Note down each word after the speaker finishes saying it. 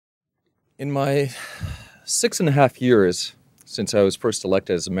In my 6.5 years since I was first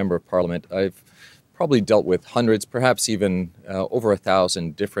elected as a member of Parliament, I've probably dealt with hundreds, perhaps even over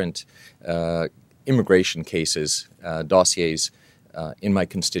 1,000 different immigration cases, dossiers in my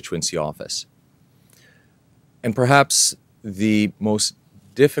constituency office. And perhaps the most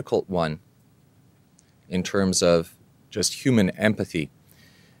difficult one in terms of just human empathy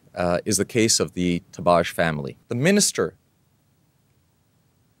is the case of the Tabaj family. The minister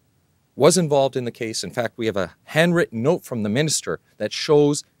was involved in the case. In fact, we have a handwritten note from the minister that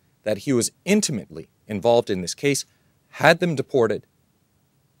shows that he was intimately involved in this case, had them deported.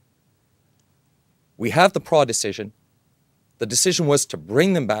 We have the PRA decision. The decision was to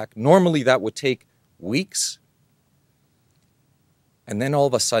bring them back. Normally that would take weeks. And then all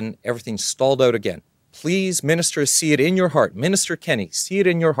of a sudden, everything stalled out again. Please, ministers, see it in your heart. Minister Kenney, see it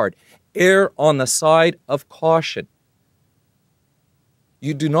in your heart. Err on the side of caution.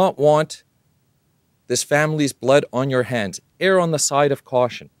 You do not want this family's blood on your hands. Err on the side of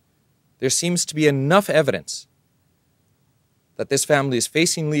caution. There seems to be enough evidence that this family is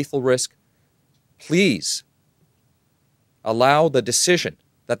facing lethal risk. Please allow the decision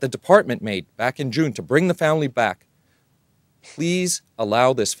that the department made back in June to bring the family back. Please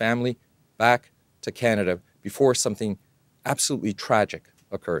allow this family back to Canada before something absolutely tragic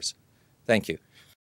occurs. Thank you.